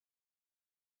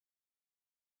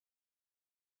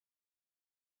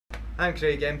I'm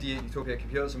Craig, MD at Utopia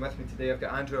Computers, and with me today I've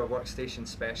got Andrew, our workstation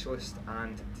specialist,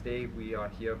 and today we are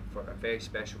here for a very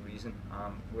special reason.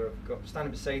 We've got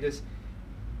standing beside us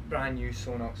brand new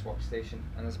Sonox workstation,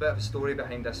 and there's a bit of a story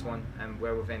behind this one and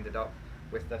where we've ended up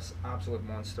with this absolute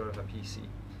monster of a PC.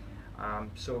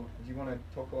 So do you want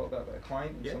to talk a little bit about the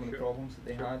client and some of the problems that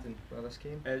they had and where this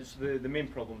came? So the main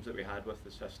problems that we had with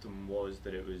the system was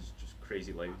that it was just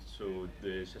crazy loud. So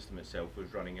the system itself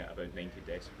was running at about 90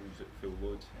 decibels at full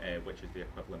load, which is the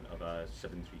equivalent of a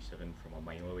 737 from a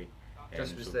mile away.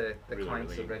 This was the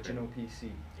client's original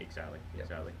PC. Exactly, yep.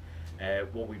 exactly.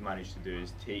 What we've managed to do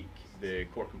is take the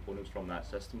core components from that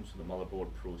system, so the motherboard,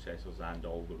 processors and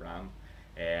all the RAM,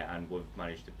 and we've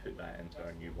managed to put that into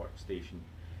our new workstation.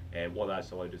 What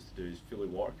that's allowed us to do is fully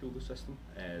water cool the system,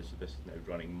 so this is now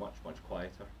running much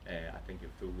quieter. I think at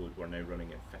full load we're now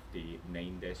running at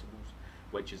 59 decibels,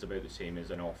 which is about the same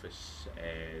as an office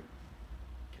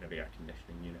kind of air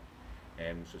conditioning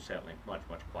unit. So certainly much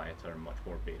quieter and much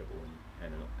more bearable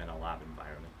in a lab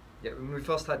environment. Yeah, when we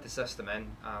first had the system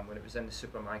in, when it was in the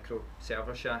SuperMicro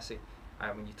server chassis,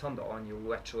 when you turned it on, you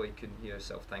literally couldn't hear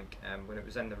yourself think. When it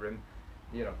was in the room,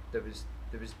 you know,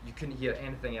 you couldn't hear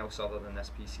anything else other than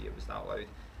this PC. It was that loud.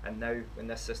 And now, when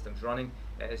this system's running,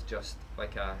 it is just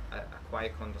like a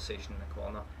quiet conversation in the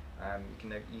corner. You can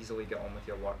now easily get on with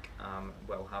your work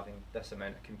while having this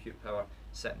amount of compute power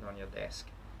sitting on your desk.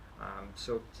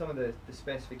 So some of the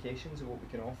specifications of what we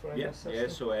can offer in this system? Yeah,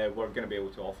 so we're going to be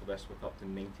able to offer this with up to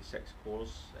 96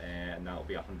 cores, and that'll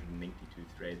be 192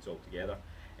 threads altogether.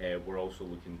 We're also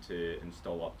looking to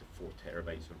install up to 4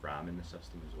 terabytes of RAM in the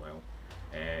system as well.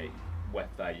 With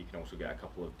that, you can also get a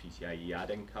couple of PCIe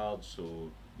add-in cards,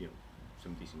 so you know,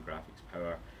 some decent graphics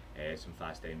power, some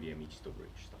fast NVMe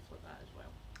storage, stuff like that as well.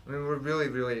 I mean, we're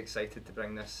really excited to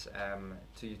bring this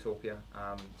to Utopia,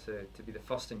 to be the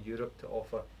first in Europe to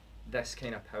offer this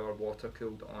kind of power water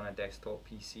cooled on a desktop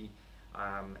PC.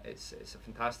 It's a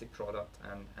fantastic product,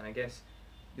 and I guess,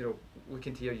 you know,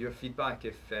 looking to hear your feedback.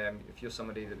 If you're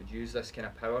somebody that would use this kind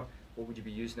of power, what would you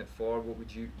be using it for? What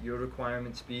would your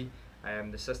requirements be?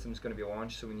 The system's going to be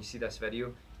launched, so when you see this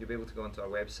video, you'll be able to go onto our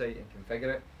website and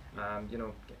configure it. You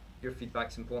know, your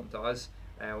feedback's important to us.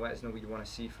 Let us know what you want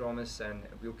to see from us, and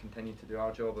we'll continue to do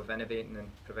our job of innovating and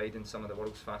providing some of the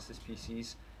world's fastest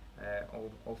PCs,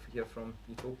 all here from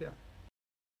Utopia.